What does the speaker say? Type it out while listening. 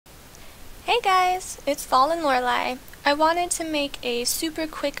Hey guys, it's Fall and Lorelai. I wanted to make a super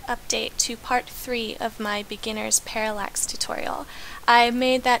quick update to part 3 of my beginner's parallax tutorial. I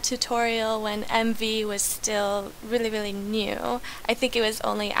made that tutorial when MV was still really new. I think it was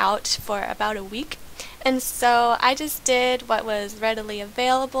only out for about a week. And so I just did what was readily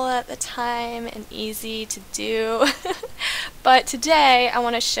available at the time and easy to do. But today I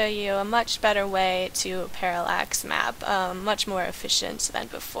want to show you a much better way to parallax map, much more efficient than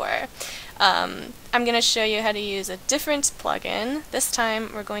before. I'm going to show you how to use a different plugin. This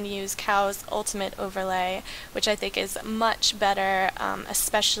time we're going to use Cow's Ultimate Overlay, which I think is much better,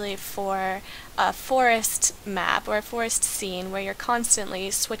 especially for a forest map or a forest scene where you're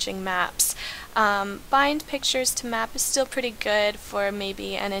constantly switching maps. Bind pictures to map is still pretty good for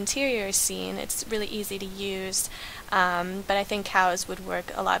maybe an interior scene. It's really easy to use, but I think Cow's would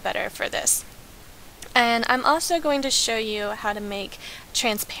work a lot better for this. And I'm also going to show you how to make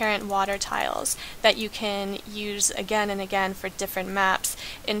transparent water tiles that you can use again and again for different maps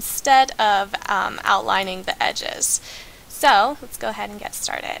instead of outlining the edges. So let's go ahead and get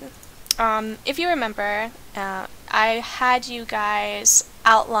started. If you remember, I had you guys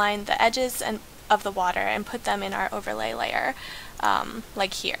outline the edges of the water and put them in our overlay layer,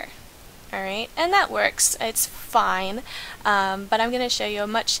 like here. Alright, and that works. It's fine, but I'm going to show you a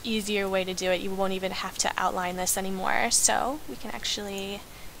much easier way to do it. You won't even have to outline this anymore, so we can actually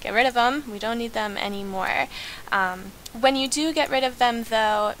get rid of them. We don't need them anymore. When you do get rid of them,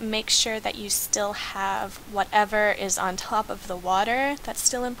 though, make sure that you still have whatever is on top of the water. That's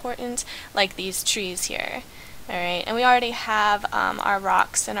still important, like these trees here. Alright, and we already have our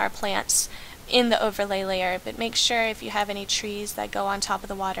rocks and our plants in the overlay layer, but make sure if you have any trees that go on top of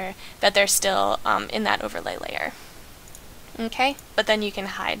the water that they're still in that overlay layer. Okay, but then you can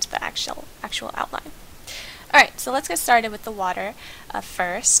hide the actual outline. Alright, so let's get started with the water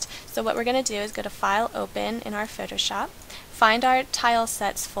first. So what we're going to do is go to File, Open in our Photoshop, find our Tile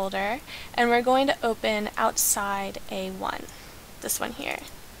Sets folder, and we're going to open Outside A1, this one here.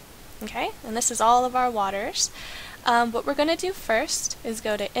 Okay, and this is all of our waters. What we're going to do first is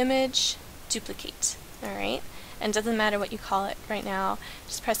go to Image, Duplicate, alright? And it doesn't matter what you call it right now,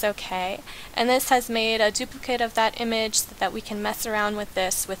 just press OK. And this has made a duplicate of that image so that we can mess around with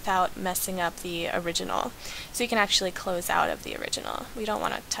this without messing up the original. So you can actually close out of the original. We don't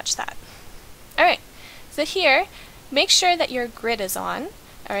want to touch that. Alright, so here, make sure that your grid is on,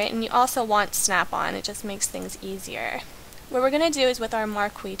 alright, and you also want snap on. It just makes things easier. What we're going to do is with our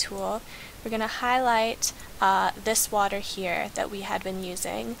Marquee tool, we're going to highlight this water here that we had been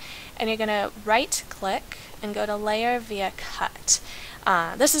using, and you're going to right click and go to Layer via Cut.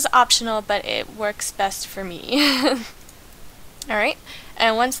 This is optional, but it works best for me. Alright,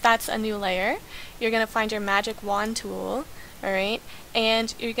 and once that's a new layer, you're going to find your Magic Wand tool, alright,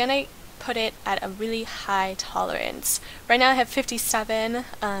 and you're going to put it at a really high tolerance. Right now I have 57,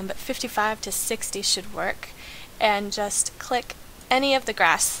 but 55 to 60 should work, and just click any of the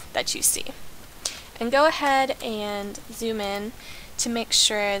grass that you see. And go ahead and zoom in to make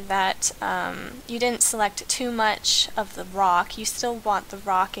sure that you didn't select too much of the rock. You still want the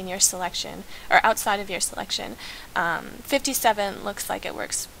rock in your selection, or outside of your selection. 57 looks like it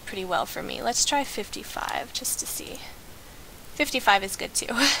works pretty well for me. Let's try 55 just to see. 55 is good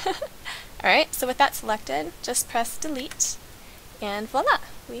too. Alright, so with that selected, just press delete, and voila!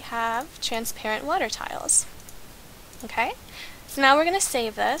 We have transparent water tiles. Okay? So now we're going to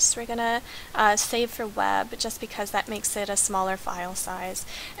save this. We're going to save for web just because that makes it a smaller file size.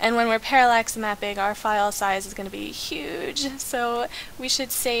 And when we're parallax mapping, our file size is going to be huge, so we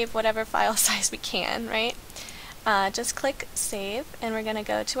should save whatever file size we can, right? Just click Save, and we're going to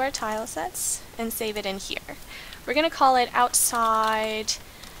go to our tile sets and save it in here. We're going to call it Outside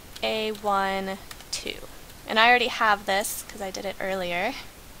A1 2. And I already have this because I did it earlier,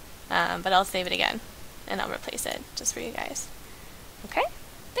 but I'll save it again and I'll replace it just for you guys. Okay,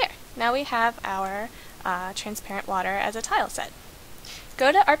 there. Now we have our transparent water as a tile set.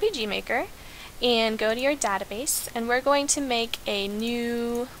 Go to RPG Maker and go to your database, and we're going to make a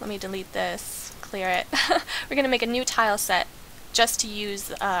new, let me delete this, clear it. We're going to make a new tile set just to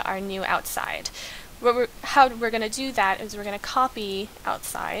use our new outside. How we're going to do that is we're going to copy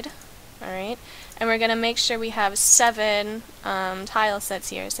outside, alright, and we're going to make sure we have 7 tile sets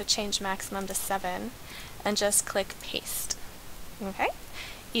here, so change maximum to 7, and just click Paste. Okay,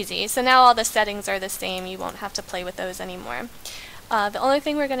 easy. So now all the settings are the same. You won't have to play with those anymore. The only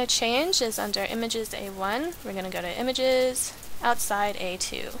thing we're going to change is under Images A1, we're going to go to Images, Outside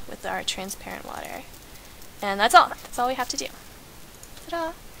A2 with our transparent water. And that's all. That's all we have to do.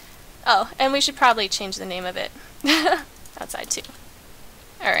 Ta-da! Oh, and we should probably change the name of it. Outside 2.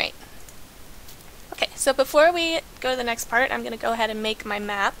 Alright. So before we go to the next part, I'm going to go ahead and make my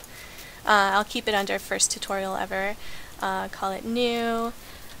map. I'll keep it under first tutorial ever. Call it new,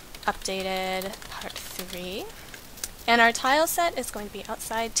 updated, part 3. And our tile set is going to be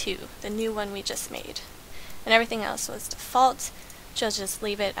outside 2, the new one we just made. And everything else was default, so just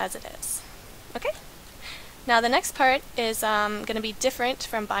leave it as it is. Okay? Now the next part is going to be different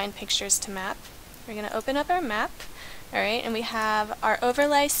from bind pictures to map. We're going to open up our map, alright, and we have our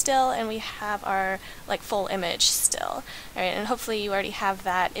overlay still, and we have our full image still. Alright, and hopefully you already have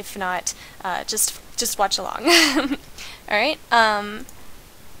that. If not, just watch along. Alright,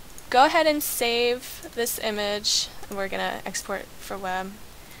 go ahead and save this image. We're going to export for web.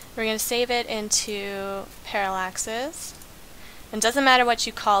 We're going to save it into Parallaxes. It doesn't matter what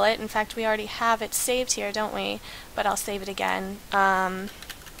you call it. In fact, we already have it saved here, don't we? But I'll save it again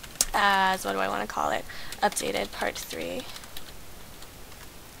as, what do I want to call it? Updated part 3.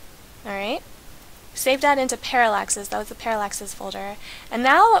 Alright. Save that into Parallaxes. That was the Parallaxes folder. And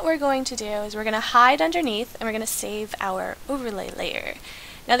now what we're going to do is we're going to hide underneath and we're going to save our overlay layer.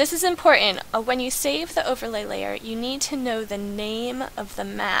 Now this is important. When you save the overlay layer, you need to know the name of the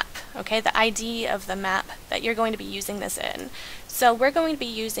map, okay? The ID of the map that you're going to be using this in. So we're going to be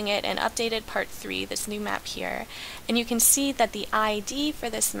using it in updated part 3, this new map here. And you can see that the ID for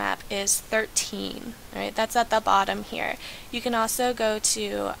this map is 13, right? That's at the bottom here. You can also go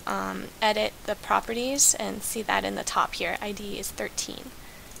to edit the properties and see that in the top here. ID is 13.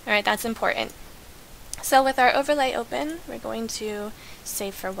 Alright, that's important. So with our overlay open, we're going to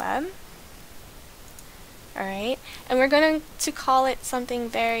save for web. Alright, and we're going to call it something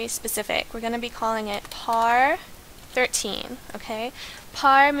very specific. We're going to be calling it par 13, okay?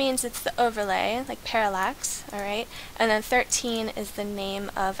 Par means it's the overlay, like parallax, alright? And then 13 is the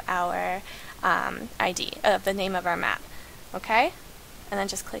name of our ID, of the name of our map, okay? And then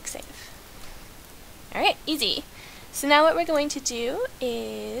just click save. Alright, easy. So now what we're going to do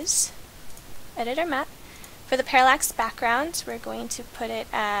is edit our map. For the parallax background, we're going to put it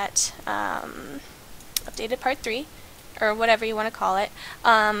at updated part 3, or whatever you want to call it.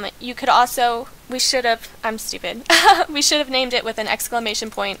 You could also, I'm stupid, we should have named it with an exclamation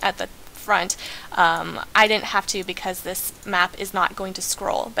point at the front. I didn't have to because this map is not going to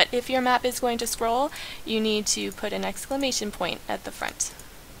scroll, but if your map is going to scroll, you need to put an exclamation point at the front.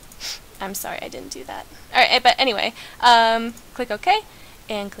 I'm sorry, I didn't do that. Alright, but anyway, click OK,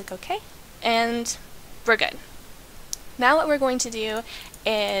 and click OK, and we're good. Now what we're going to do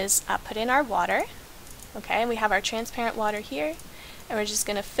is put in our water. Okay, we have our transparent water here, and we're just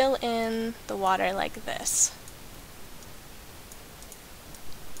going to fill in the water like this.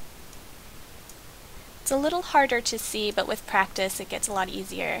 It's a little harder to see, but with practice it gets a lot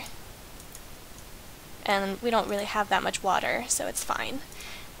easier. And we don't really have that much water, so it's fine.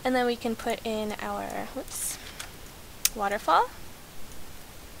 And then we can put in our waterfall,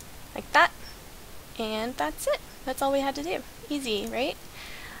 like that. And that's it. That's all we had to do. Easy, right?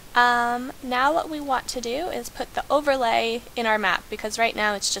 Now what we want to do is put the overlay in our map, because right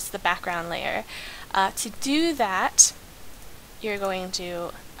now it's just the background layer. To do that, you're going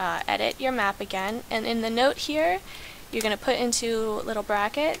to edit your map again, and in the note here, you're going to put into little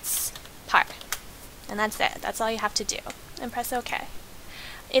brackets, par. And that's it. That's all you have to do. And press OK.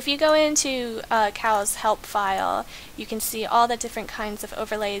 If you go into Cal's help file, you can see all the different kinds of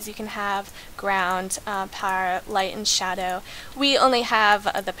overlays. You can have ground, power, light, and shadow. We only have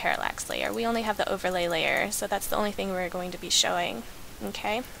the parallax layer. We only have the overlay layer, so that's the only thing we're going to be showing.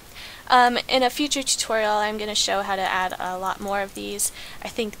 Okay. In a future tutorial, I'm going to show how to add a lot more of these. I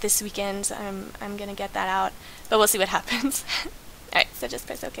think this weekend I'm going to get that out, but we'll see what happens. Alright, so just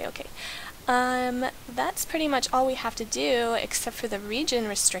press OK, OK. That's pretty much all we have to do, except for the region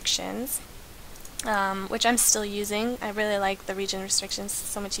restrictions, which I'm still using. I really like the region restrictions. It's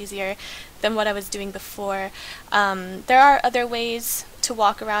so much easier than what I was doing before. There are other ways to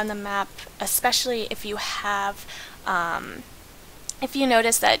walk around the map, especially if you have if you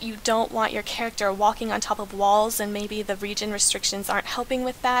notice that you don't want your character walking on top of walls and maybe the region restrictions aren't helping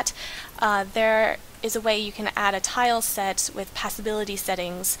with that, there is a way you can add a tile set with passability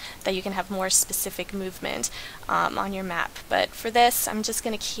settings that you can have more specific movement on your map. But for this, I'm just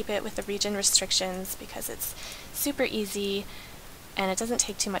going to keep it with the region restrictions because it's super easy and it doesn't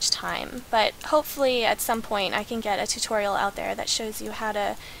take too much time. But hopefully at some point I can get a tutorial out there that shows you how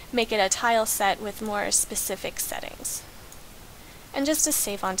to make it a tile set with more specific settings. And just to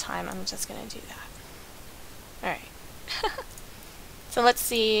save on time, I'm just going to do that. Alright. So let's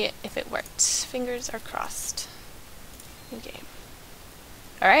see if it worked. Fingers are crossed. New game.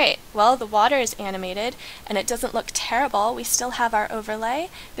 Alright, well, the water is animated and it doesn't look terrible. We still have our overlay.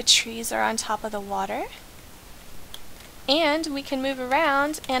 The trees are on top of the water. And we can move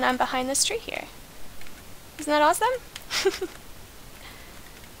around, and I'm behind this tree here. Isn't that awesome?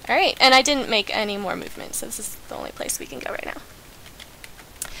 Alright, and I didn't make any more movement, so this is the only place we can go right now.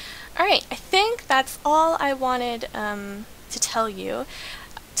 Alright, I think that's all I wanted to tell you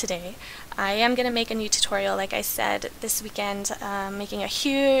today. I am going to make a new tutorial, like I said, this weekend, making a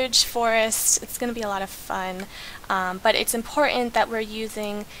huge forest. It's going to be a lot of fun, but it's important that we're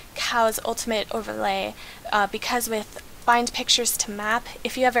using Cow's ultimate overlay because with bind pictures to map,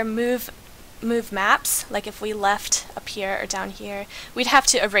 if you ever move maps, like if we left up here or down here, we'd have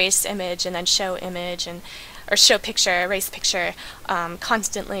to erase image and then show image, and or show picture, erase picture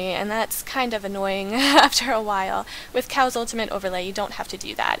constantly, and that's kind of annoying after a while. With Cow's ultimate overlay, you don't have to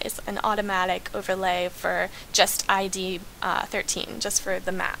do that. It's an automatic overlay for just ID 13, just for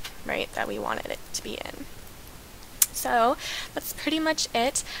the map, right, that we wanted it to be in. So that's pretty much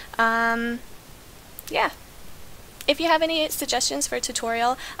it. Yeah. If you have any suggestions for a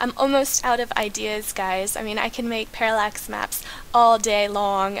tutorial, I'm almost out of ideas, guys. I mean, I can make parallax maps all day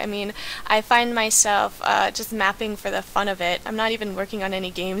long. I mean, I find myself just mapping for the fun of it. I'm not even working on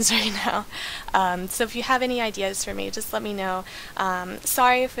any games right now. So if you have any ideas for me, just let me know.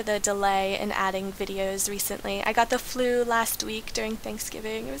 Sorry for the delay in adding videos recently. I got the flu last week during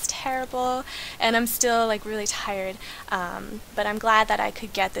Thanksgiving. It was terrible, and I'm still like really tired. But I'm glad that I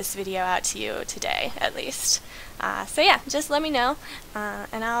could get this video out to you today, at least. So yeah, just let me know,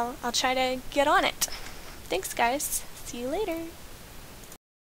 and I'll try to get on it. Thanks, guys. See you later.